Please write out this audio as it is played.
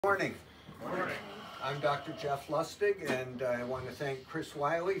Morning. Morning. I'm Dr. Jeff Lustig, and I want to thank Chris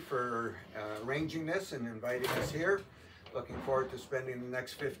Wiley for arranging this and inviting us here. Looking forward to spending the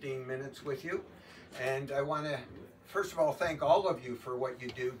next 15 minutes with you. And I want to, first of all, thank all of you for what you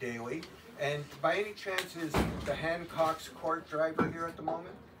do daily. And by any chance, is the Hancock's Court driver here at the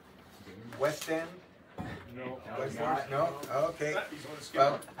moment? West End? No. No? Okay.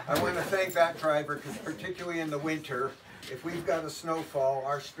 Well, I want to thank that driver because particularly in the winter, if we've got a snowfall,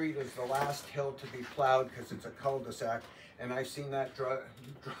 our street is the last hill to be plowed because it's a cul-de-sac, and I've seen that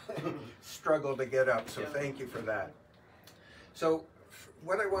struggle to get up, so thank you for that. So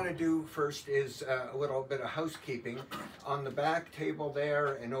what I want to do first is a little bit of housekeeping. On the back table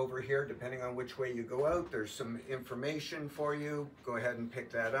there and over here, depending on which way you go out, there's some information for you. Go ahead and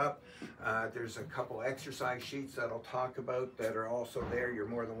pick that up. There's a couple exercise sheets that I'll talk about that are also there. You're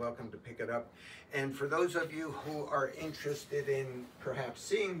more than welcome to pick it up. And for those of you who are interested in perhaps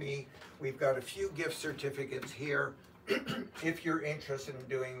seeing me, we've got a few gift certificates here. If you're interested in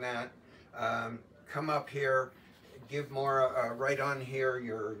doing that, come up here. Give more right on here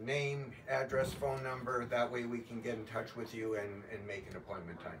your name, address, phone number. That way we can get in touch with you and make an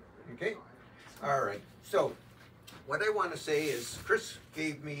appointment time. Okay? All right. So what I want to say is Chris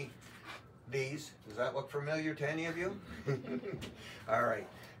gave me these. Does that look familiar to any of you? All right.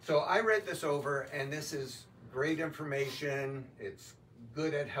 So I read this over, and this is great information. It's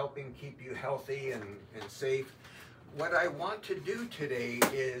good at helping keep you healthy and safe. What I want to do today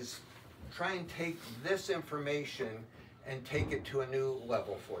is try and take this information and take it to a new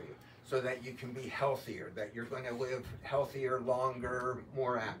level for you so that you can be healthier, that you're going to live healthier, longer,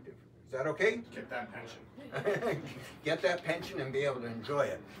 more active. Is that okay? Get that pension. Get that pension and be able to enjoy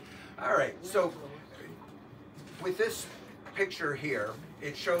it. All right, so with this picture here,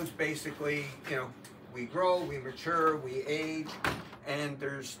 it shows basically, we grow, we mature, we age, and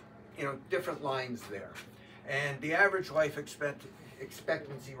there's, different lines there. And the average life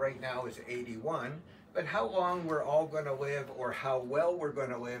expectancy right now is 81, but how long we're all going to live or how well we're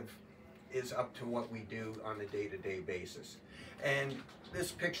going to live is up to what we do on a day-to-day basis. And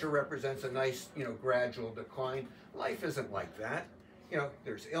this picture represents a nice, gradual decline. Life isn't like that.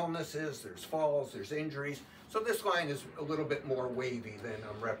 There's illnesses, there's falls, there's injuries. So this line is a little bit more wavy than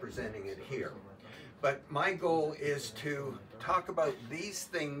I'm representing it here. But my goal is to talk about these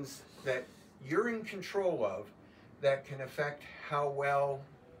things that you're in control of that can affect how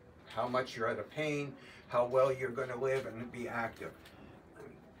much you're out of pain, how well you're going to live and be active.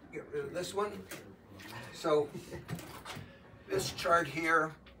 Get rid of this one. So this chart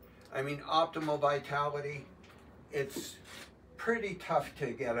here, optimal vitality, it's pretty tough to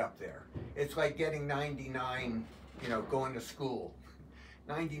get up there. It's like getting 99, going to school.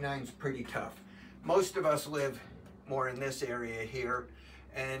 99 is pretty tough. Most of us live more in this area here,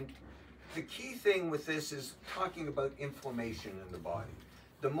 and the key thing with this is talking about inflammation in the body.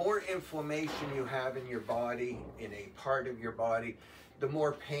 The more inflammation you have in your body, in a part of your body, the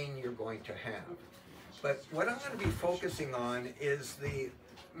more pain you're going to have. But what I'm going to be focusing on is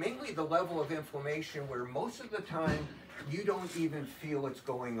mainly the level of inflammation where most of the time you don't even feel what's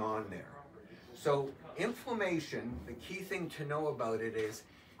going on there. So inflammation, the key thing to know about it is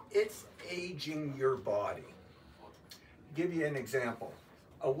it's aging your body. Give you an example.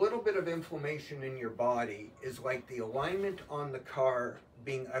 A little bit of inflammation in your body is like the alignment on the car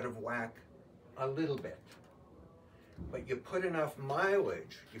being out of whack a little bit. But you put enough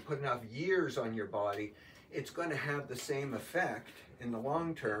mileage, you put enough years on your body, it's going to have the same effect in the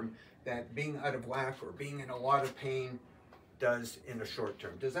long term that being out of whack or being in a lot of pain does in the short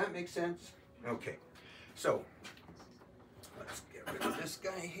term. Does that make sense? Okay. So let's get rid of this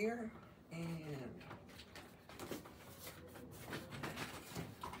guy here. And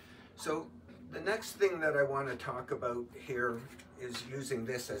so the next thing that I want to talk about here is using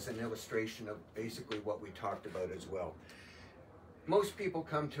this as an illustration of basically what we talked about as well. Most people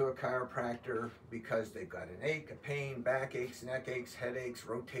come to a chiropractor because they've got an ache, a pain, back aches, neck aches, headaches,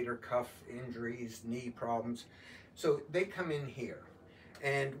 rotator cuff injuries, knee problems. So they come in here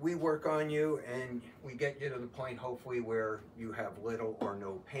and we work on you and we get you to the point hopefully where you have little or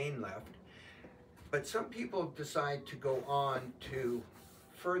no pain left. But some people decide to go on to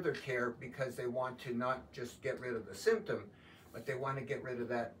further care because they want to not just get rid of the symptom, but they want to get rid of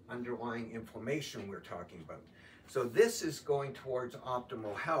that underlying inflammation we're talking about. So this is going towards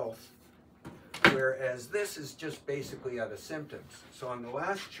optimal health, whereas this is just basically out of symptoms. So on the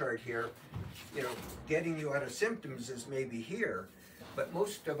last chart here, getting you out of symptoms is maybe here, but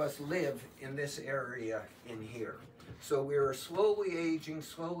most of us live in this area in here. So we're slowly aging,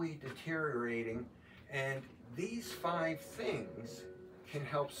 slowly deteriorating, and these 5 things can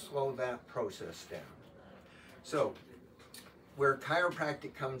help slow that process down. So where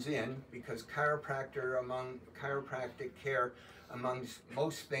chiropractic comes in, because chiropractic care amongst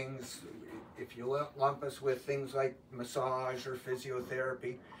most things, if you lump us with things like massage or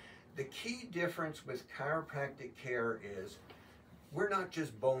physiotherapy, the key difference with chiropractic care is we're not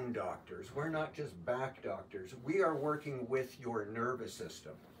just bone doctors, we're not just back doctors, we are working with your nervous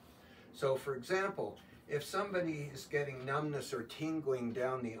system. So for example, if somebody is getting numbness or tingling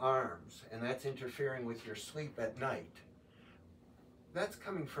down the arms and that's interfering with your sleep at night, that's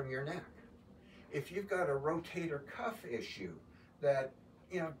coming from your neck. If you've got a rotator cuff issue that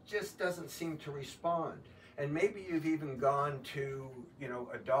just doesn't seem to respond, and maybe you've even gone to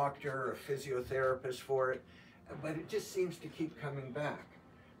a doctor or a physiotherapist for it, but it just seems to keep coming back.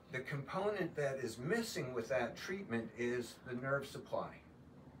 The component that is missing with that treatment is the nerve supply.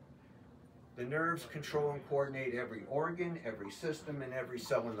 The nerves control and coordinate every organ, every system, and every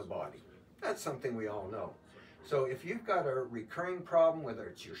cell in the body. That's something we all know. So if you've got a recurring problem, whether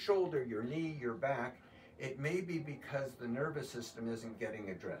it's your shoulder, your knee, your back, it may be because the nervous system isn't getting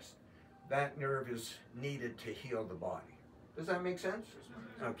addressed. That nerve is needed to heal the body. Does that make sense?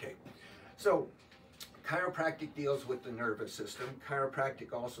 Okay. So chiropractic deals with the nervous system.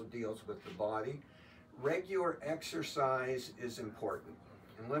 Chiropractic also deals with the body. Regular exercise is important.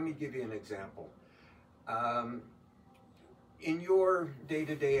 And let me give you an example. In your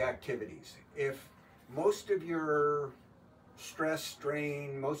day-to-day activities, if most of your stress,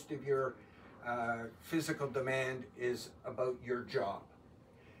 strain, most of your physical demand is about your job,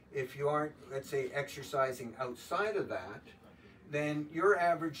 if you aren't, let's say, exercising outside of that, then your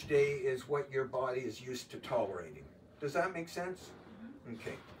average day is what your body is used to tolerating. Does that make sense?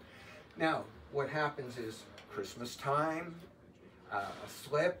 Okay. Now, what happens is Christmas time, a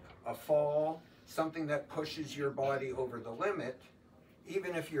slip, a fall, something that pushes your body over the limit,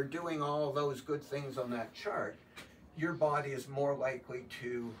 even if you're doing all those good things on that chart, your body is more likely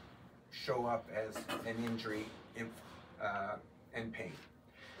to show up as an injury and pain.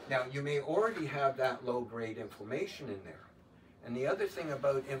 Now, you may already have that low-grade inflammation in there. And the other thing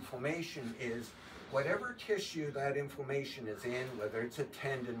about inflammation is whatever tissue that inflammation is in, whether it's a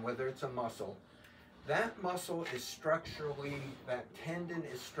tendon, whether it's a muscle, that muscle is structurally, that tendon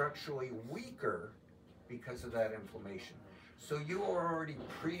is structurally weaker because of that inflammation. So you are already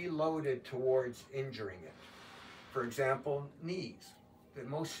preloaded towards injuring it. For example, knees. The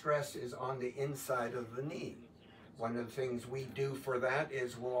most stress is on the inside of the knee. One of the things we do for that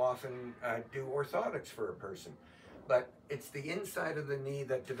is we'll often do orthotics for a person. But it's the inside of the knee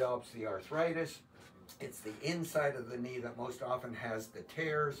that develops the arthritis. It's the inside of the knee that most often has the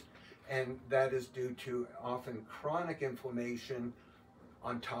tears. And that is due to often chronic inflammation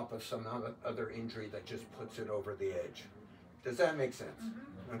on top of some other injury that just puts it over the edge. Does that make sense?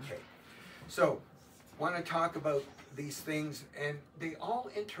 Okay. So, want to talk about these things, and they all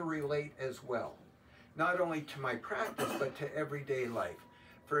interrelate as well. Not only to my practice, but to everyday life.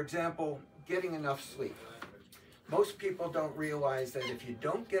 For example, getting enough sleep. Most people don't realize that if you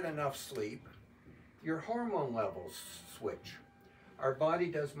don't get enough sleep, your hormone levels switch. Our body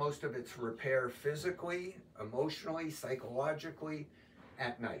does most of its repair physically, emotionally, psychologically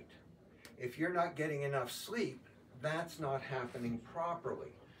at night. If you're not getting enough sleep, that's not happening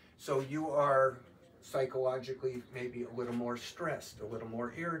properly. So you are psychologically maybe a little more stressed, a little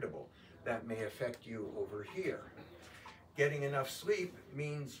more irritable. That may affect you over here. Getting enough sleep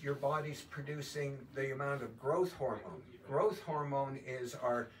means your body's producing the amount of growth hormone. Growth hormone is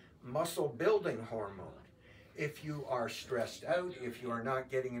our muscle building hormone. If you are stressed out, if you are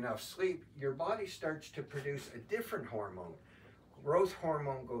not getting enough sleep, your body starts to produce a different hormone. Growth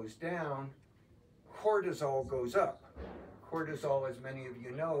hormone goes down, cortisol goes up. Cortisol, as many of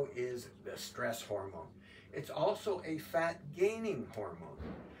you know, is the stress hormone. It's also a fat gaining hormone.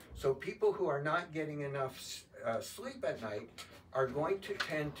 So people who are not getting enough sleep at night are going to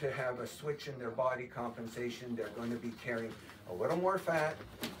tend to have a switch in their body compensation. They're going to be carrying a little more fat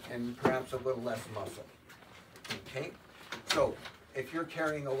and perhaps a little less muscle. Okay, so if you're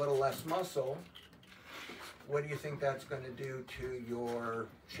carrying a little less muscle, what do you think that's going to do to your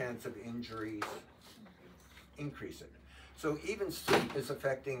chance of injuries? Increase it. So even sleep is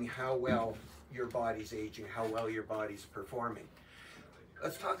affecting how well your body's aging, how well your body's performing.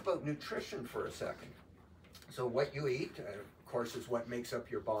 Let's talk about nutrition for a second. So what you eat, of course, is what makes up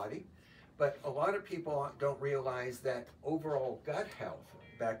your body. But a lot of people don't realize that overall gut health,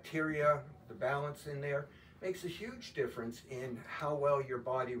 bacteria, the balance in there, makes a huge difference in how well your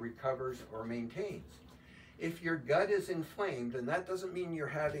body recovers or maintains. If your gut is inflamed, and that doesn't mean you're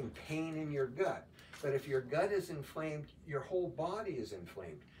having pain in your gut, But if your gut is inflamed, your whole body is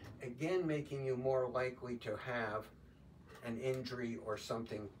inflamed, again making you more likely to have an injury or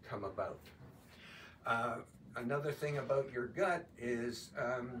something come about. Another thing about your gut is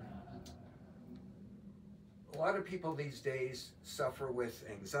a lot of people these days suffer with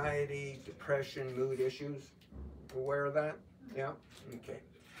anxiety, depression, mood issues. Aware of that? Yeah? Okay.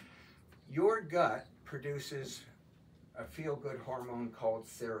 Your gut produces a feel-good hormone called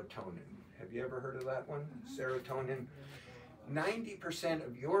serotonin. Have you ever heard of that one? Serotonin. 90%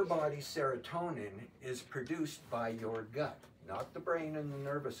 of your body's serotonin is produced by your gut, not the brain and the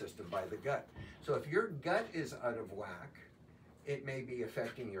nervous system, by the gut. So if your gut is out of whack, it may be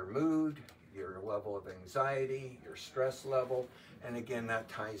affecting your mood, your level of anxiety, your stress level, and again, that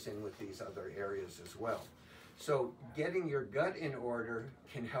ties in with these other areas as well. So getting your gut in order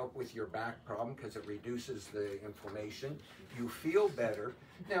can help with your back problem because it reduces the inflammation. You feel better.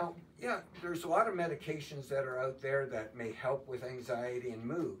 Now, yeah, there's a lot of medications that are out there that may help with anxiety and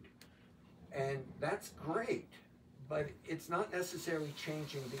mood, and that's great, but it's not necessarily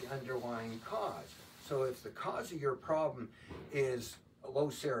changing the underlying cause. So if the cause of your problem is low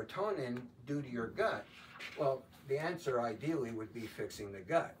serotonin due to your gut, well, the answer ideally would be fixing the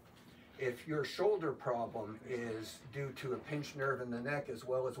gut. If your shoulder problem is due to a pinched nerve in the neck as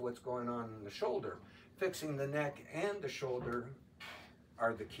well as what's going on in the shoulder, fixing the neck and the shoulder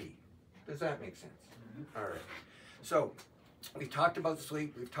are the key. Does that make sense? Mm-hmm. All right. So we've talked about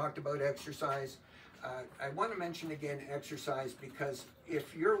sleep, we've talked about exercise. I want to mention again exercise because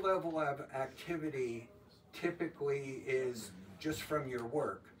if your level of activity typically is just from your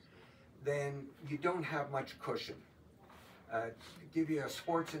work, then you don't have much cushion. To give you a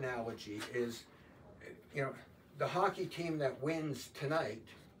sports analogy is, you know, the hockey team that wins tonight,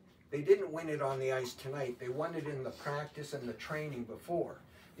 they didn't win it on the ice tonight, they won it in the practice and the training before.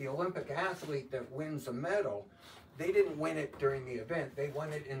 The Olympic athlete that wins a medal, they didn't win it during the event, they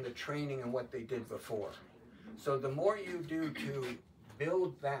won it in the training and what they did before. So the more you do to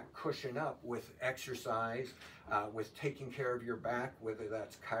build that cushion up with exercise, with taking care of your back, whether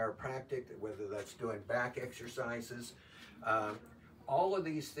that's chiropractic, whether that's doing back exercises, all of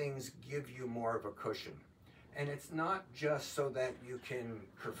these things give you more of a cushion. And it's not just so that you can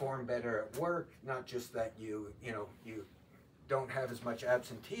perform better at work, not just that you don't have as much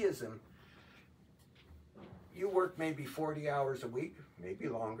absenteeism. You work maybe 40 hours a week, maybe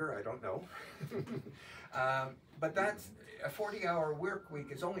longer, I don't know. But that's a 40-hour work week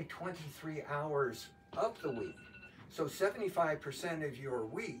is only 23 hours of the week. So 75% of your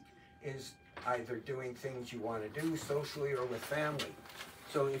week is either doing things you want to do socially or with family.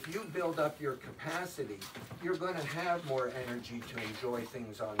 So if you build up your capacity, you're going to have more energy to enjoy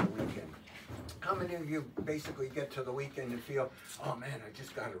things on the weekend. How many of you basically get to the weekend and feel, oh man, I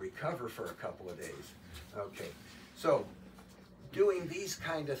just got to recover for a couple of days? Okay, so doing these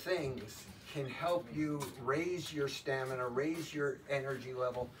kind of things can help you raise your stamina, raise your energy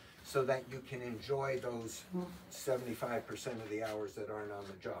level so that you can enjoy those 75% of the hours that aren't on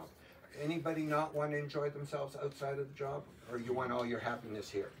the job. Anybody not want to enjoy themselves outside of the job? Or you want all your happiness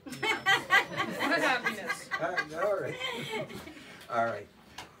here? What happiness? All right. All right.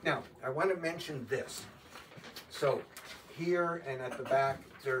 Now, I want to mention this. So here and at the back,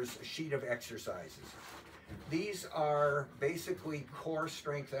 there's a sheet of exercises. These are basically core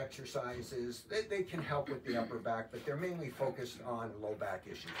strength exercises. They can help with the upper back, but they're mainly focused on low back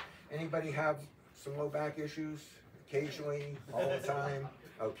issues. Anybody have some low back issues? Occasionally, all the time?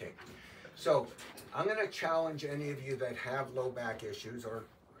 Okay. So I'm going to challenge any of you that have low back issues, or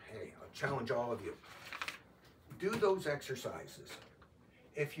hey, I'll challenge all of you. Do those exercises.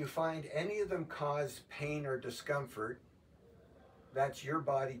 If you find any of them cause pain or discomfort, that's your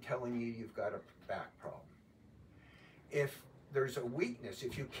body telling you you've got a back problem. If there's a weakness,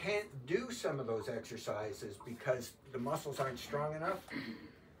 if you can't do some of those exercises because the muscles aren't strong enough,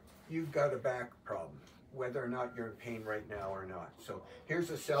 you've got a back problem, whether or not you're in pain right now or not. So here's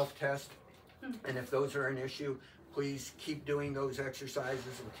a self-test, and if those are an issue, please keep doing those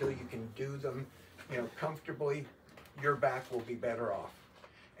exercises until you can do them, comfortably. Your back will be better off.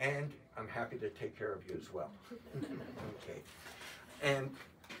 And I'm happy to take care of you as well. Okay. And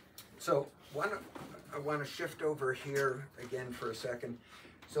so I want to shift over here again for a second.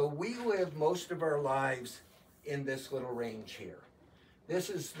 So we live most of our lives in this little range here. This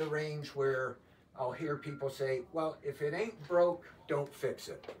is the range where I'll hear people say, well, if it ain't broke, don't fix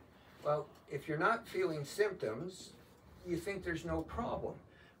it. Well, if you're not feeling symptoms, you think there's no problem,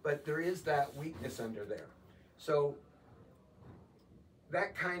 but there is that weakness under there. So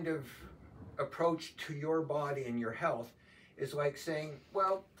that kind of approach to your body and your health is like saying,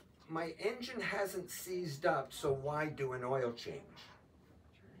 well, my engine hasn't seized up, so why do an oil change?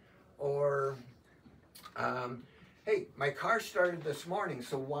 Or, hey, my car started this morning,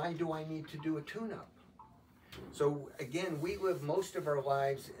 so why do I need to do a tune-up? So again, we live most of our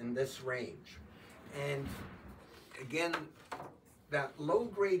lives in this range. And again, that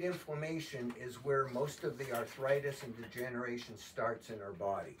low-grade inflammation is where most of the arthritis and degeneration starts in our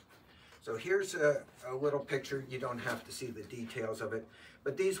body. So here's a little picture. You don't have to see the details of it,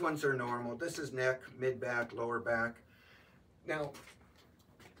 but these ones are normal. This is neck, mid-back, lower back. Now,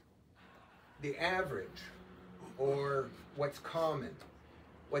 the average, or what's common.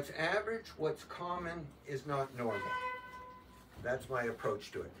 What's average, what's common is not normal. That's my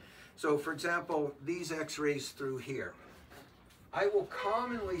approach to it. So for example, these x-rays through here. I will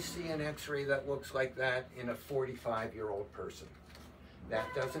commonly see an x-ray that looks like that in a 45-year-old person.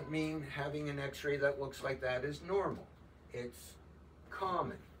 That doesn't mean having an x-ray that looks like that is normal. It's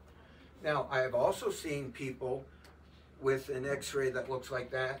common. Now, I have also seen people with an x-ray that looks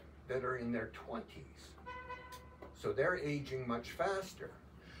like that are in their 20s. So they're aging much faster.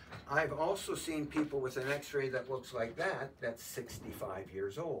 I've also seen people with an x-ray that looks like that that's 65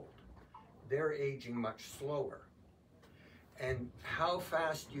 years old. They're aging much slower. And how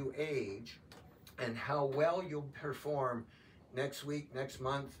fast you age and how well you'll perform next week, next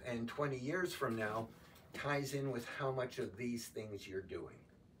month, and 20 years from now ties in with how much of these things you're doing.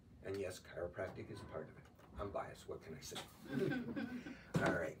 And yes, chiropractic is a part of it. I'm biased, what can I say?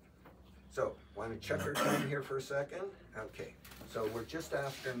 All right, so want to check our time here for a second? Okay, so we're just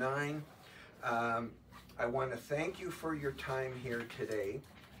after 9. I want to thank you for your time here today.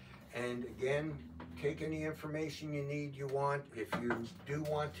 And again, take any information you want. If you do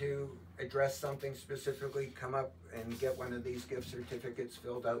want to address something specifically, come up and get one of these gift certificates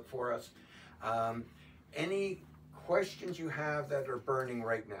filled out for us. Any questions you have that are burning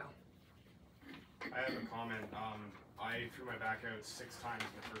right now? I have a comment. I threw my back out 6 times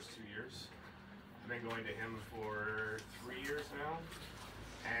in the first 2 years. I've been going to him for 3 years now,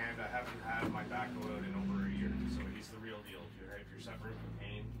 and I haven't had my back go out in over a year. So he's the real deal. If you're suffering from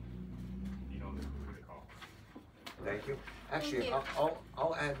pain, you know who to call. Thank you. Actually,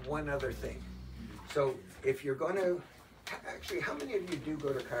 I'll add one other thing. So if you're going to, actually, how many of you do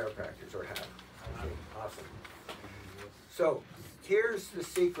go to chiropractors or have? Okay, awesome. So here's the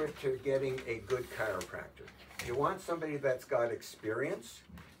secret to getting a good chiropractor. You want somebody that's got experience,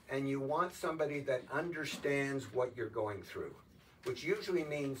 and you want somebody that understands what you're going through, which usually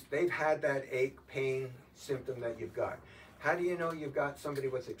means they've had that ache, pain, symptom that you've got. How do you know you've got somebody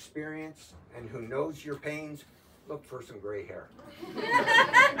with experience and who knows your pains? Look for some gray hair.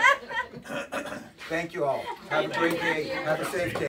 Thank you all. Have a great day. Have a safe day.